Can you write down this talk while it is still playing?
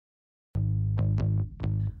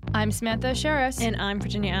I'm Samantha Sharis. And I'm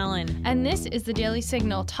Virginia Allen. And this is the Daily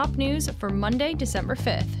Signal top news for Monday, December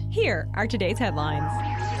 5th. Here are today's headlines.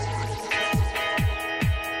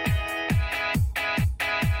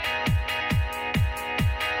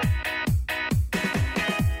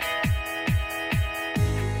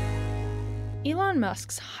 Elon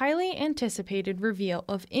Musk's highly anticipated reveal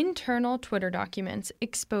of internal Twitter documents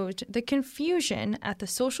exposed the confusion at the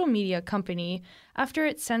social media company after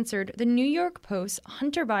it censored the New York Post's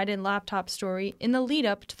Hunter Biden laptop story in the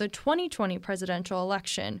lead-up to the 2020 presidential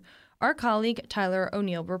election, our colleague Tyler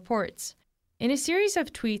O'Neill reports. In a series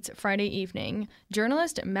of tweets Friday evening,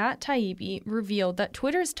 journalist Matt Taibbi revealed that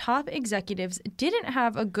Twitter's top executives didn't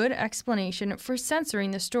have a good explanation for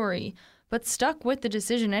censoring the story, but stuck with the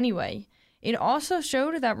decision anyway. It also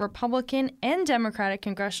showed that Republican and Democratic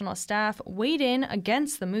congressional staff weighed in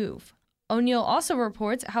against the move. O'Neill also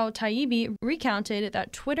reports how Taibbi recounted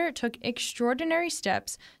that Twitter took extraordinary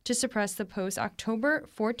steps to suppress the Post's October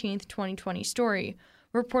 14, 2020 story,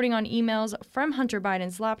 reporting on emails from Hunter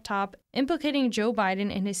Biden's laptop implicating Joe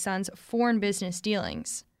Biden and his son's foreign business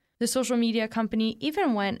dealings. The social media company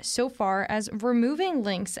even went so far as removing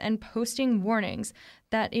links and posting warnings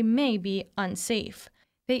that it may be unsafe.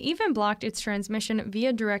 They even blocked its transmission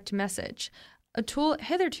via direct message, a tool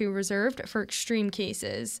hitherto reserved for extreme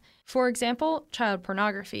cases, for example, child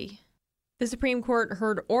pornography. The Supreme Court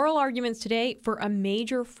heard oral arguments today for a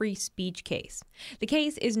major free speech case. The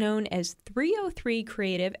case is known as 303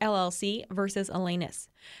 Creative LLC versus Alanis.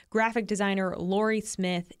 Graphic designer Lori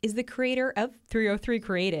Smith is the creator of 303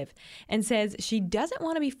 Creative and says she doesn't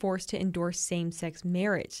want to be forced to endorse same-sex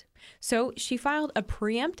marriage. So she filed a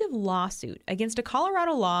preemptive lawsuit against a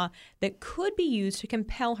Colorado law that could be used to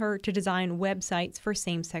compel her to design websites for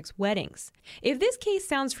same-sex weddings. If this case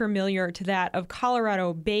sounds familiar to that of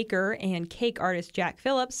Colorado baker and cake artist Jack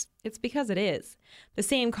Phillips, it's because it is. The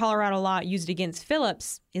same Colorado law used against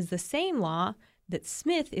Phillips is the same law that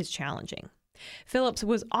Smith is challenging. Phillips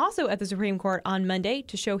was also at the Supreme Court on Monday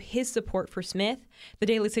to show his support for Smith. The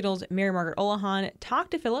Daily Signal's Mary Margaret Olahan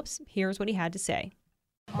talked to Phillips. Here's what he had to say.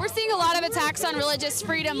 We're seeing a lot of attacks on religious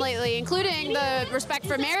freedom lately, including the Respect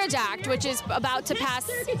for Marriage Act, which is about to pass,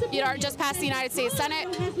 just passed the United States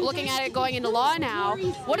Senate, looking at it going into law now.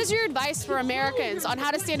 What is your advice for Americans on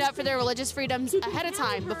how to stand up for their religious freedoms ahead of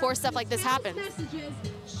time before stuff like this happens?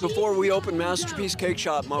 Before we opened Masterpiece Cake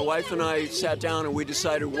Shop, my wife and I sat down and we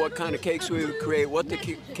decided what kind of cakes we would create, what the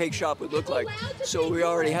cake shop would look like. So we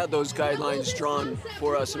already had those guidelines drawn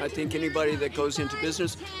for us, and I think anybody that goes into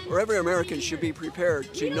business, or every American, should be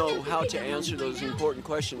prepared to know how to answer those important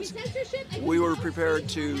questions. We were prepared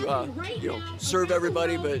to, serve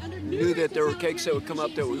everybody, but knew that there were cakes that would come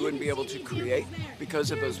up that we wouldn't be able to create because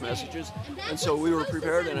of those messages. And so we were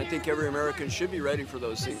prepared, and I think every American should be ready for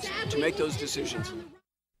those things, to make those decisions.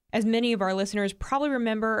 As many of our listeners probably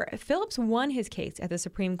remember, Phillips won his case at the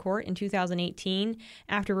Supreme Court in 2018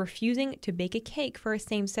 after refusing to bake a cake for a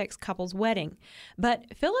same-sex couple's wedding.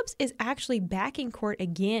 But Phillips is actually back in court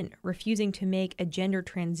again, refusing to make a gender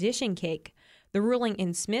transition cake. The ruling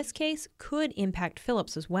in Smith's case could impact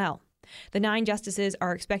Phillips as well. The 9 justices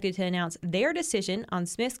are expected to announce their decision on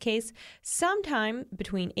Smith's case sometime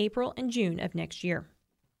between April and June of next year.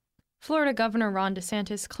 Florida Governor Ron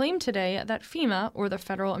DeSantis claimed today that FEMA, or the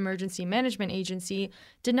Federal Emergency Management Agency,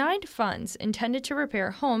 denied funds intended to repair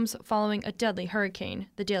homes following a deadly hurricane,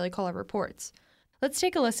 the Daily Caller reports. Let's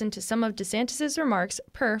take a listen to some of DeSantis' remarks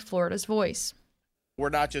per Florida's Voice. We're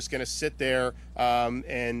not just going to sit there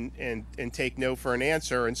and take no for an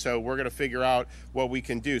answer, and so we're going to figure out what we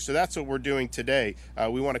can do. So that's what we're doing today.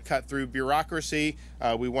 We want to cut through bureaucracy.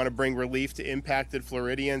 We want to bring relief to impacted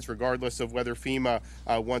Floridians, regardless of whether FEMA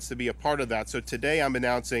wants to be a part of that. So today I'm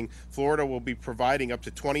announcing Florida will be providing up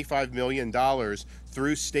to $25 million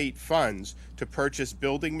through state funds to purchase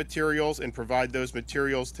building materials and provide those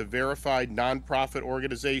materials to verified nonprofit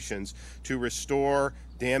organizations to restore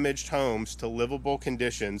damaged homes to livable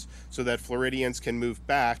conditions so that Floridians can move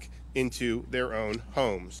back into their own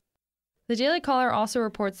homes. The Daily Caller also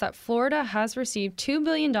reports that Florida has received $2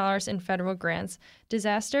 billion in federal grants,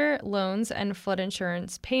 disaster loans, and flood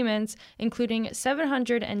insurance payments, including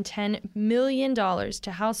 $710 million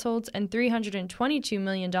to households and $322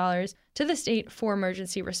 million to the state for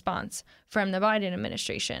emergency response from the Biden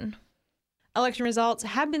administration. Election results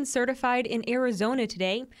have been certified in Arizona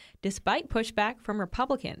today, despite pushback from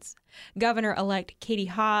Republicans. Governor-elect Katie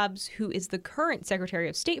Hobbs, who is the current Secretary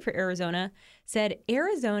of State for Arizona, said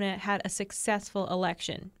Arizona had a successful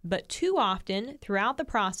election, but too often throughout the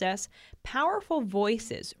process, powerful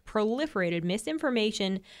voices proliferated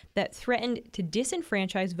misinformation that threatened to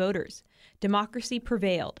disenfranchise voters. Democracy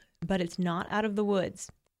prevailed, but it's not out of the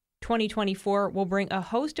woods. 2024 will bring a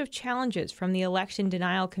host of challenges from the election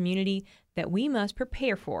denial community that we must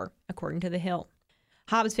prepare for, according to The Hill.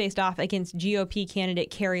 Hobbs faced off against GOP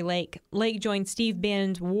candidate Carrie Lake. Lake joined Steve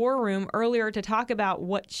Bannon's War Room earlier to talk about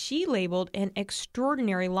what she labeled an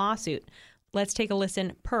extraordinary lawsuit. Let's take a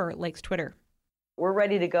listen per Lake's Twitter. We're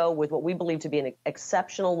ready to go with what we believe to be an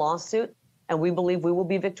exceptional lawsuit, and we believe we will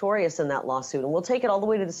be victorious in that lawsuit. And we'll take it all the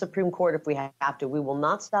way to the Supreme Court if we have to. We will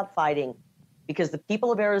not stop fighting because the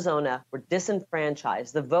people of Arizona were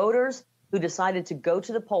disenfranchised. The voters who decided to go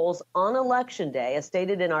to the polls on Election Day, as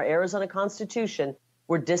stated in our Arizona Constitution,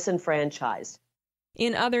 were disenfranchised.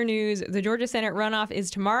 In other news, the Georgia Senate runoff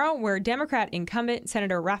is tomorrow, where Democrat incumbent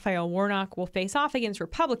Senator Raphael Warnock will face off against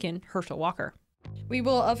Republican Herschel Walker. We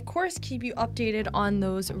will, of course, keep you updated on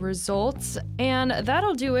those results. And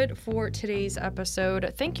that'll do it for today's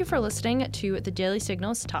episode. Thank you for listening to the Daily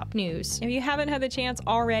Signal's Top News. If you haven't had the chance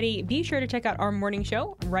already, be sure to check out our morning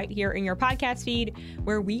show right here in your podcast feed,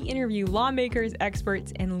 where we interview lawmakers,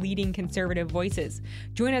 experts, and leading conservative voices.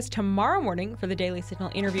 Join us tomorrow morning for the Daily Signal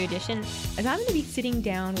interview edition, as I'm going to be sitting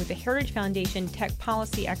down with the Heritage Foundation tech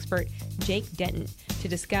policy expert Jake Denton to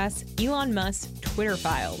discuss Elon Musk's Twitter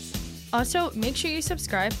files. Also, make sure you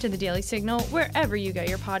subscribe to the Daily Signal wherever you get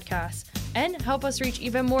your podcasts, and help us reach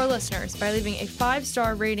even more listeners by leaving a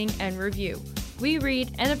 5-star rating and review. We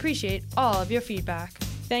read and appreciate all of your feedback.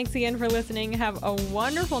 Thanks again for listening. Have a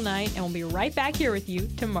wonderful night, and we'll be right back here with you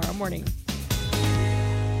tomorrow morning.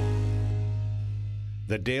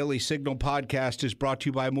 The Daily Signal podcast is brought to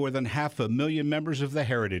you by more than 500,000 members of the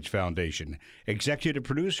Heritage Foundation. Executive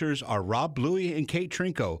producers are Rob Bluey and Kate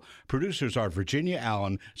Trinko. Producers are Virginia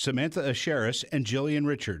Allen, Samantha Asheris, and Jillian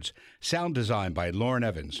Richards. Sound design by Lauren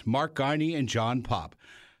Evans, Mark Guiney, and John Pop.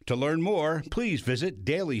 To learn more, please visit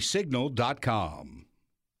dailysignal.com.